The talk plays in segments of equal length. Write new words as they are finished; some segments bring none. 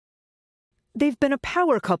They've been a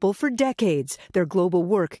power couple for decades, their global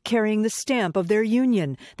work carrying the stamp of their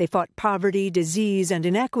union. They fought poverty, disease, and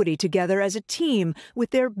inequity together as a team with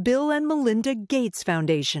their Bill and Melinda Gates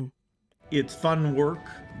Foundation. It's fun work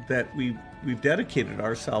that we've dedicated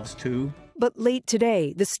ourselves to. But late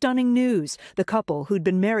today, the stunning news, the couple who'd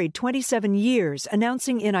been married 27 years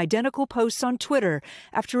announcing in identical posts on Twitter,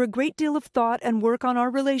 after a great deal of thought and work on our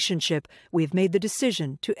relationship, we've made the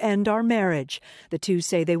decision to end our marriage. The two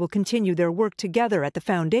say they will continue their work together at the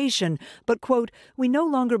foundation, but, quote, we no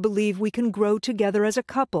longer believe we can grow together as a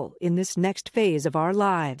couple in this next phase of our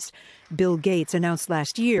lives. Bill Gates announced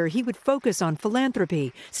last year he would focus on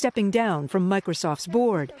philanthropy, stepping down from Microsoft's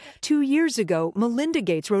board. 2 years ago, Melinda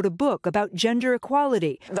Gates wrote a book about gender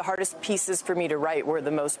equality. The hardest pieces for me to write were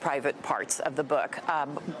the most private parts of the book.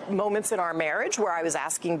 Moments in our marriage where I was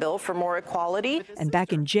asking Bill for more equality. And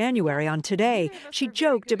back in January on Today, she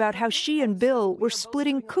joked about how she and Bill were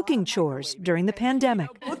splitting cooking chores during the pandemic.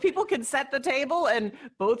 Both people can set the table and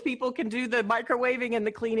both people can do the microwaving and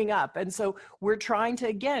the cleaning up. And so we're trying to,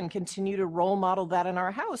 again, continue to role model that in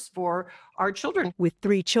our house for our children. With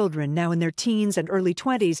 3 children now in their teens and early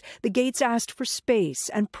 20s, the Gates asked for space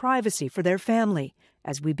and privacy for their family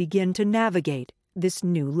as we begin to navigate this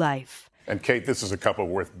new life. And Kate, this is a couple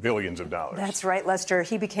worth billions of dollars. That's right, Lester.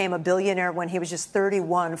 He became a billionaire when he was just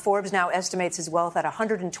 31. Forbes now estimates his wealth at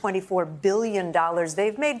 $124 billion.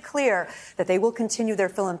 They've made clear that they will continue their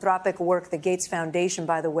philanthropic work. The Gates Foundation,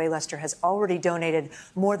 by the way, Lester, has already donated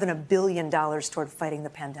more than $1 billion toward fighting the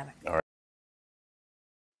pandemic. All right.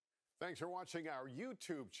 Thanks for watching our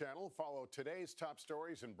YouTube channel. Follow today's top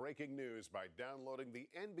stories and breaking news by downloading the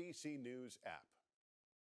NBC News app.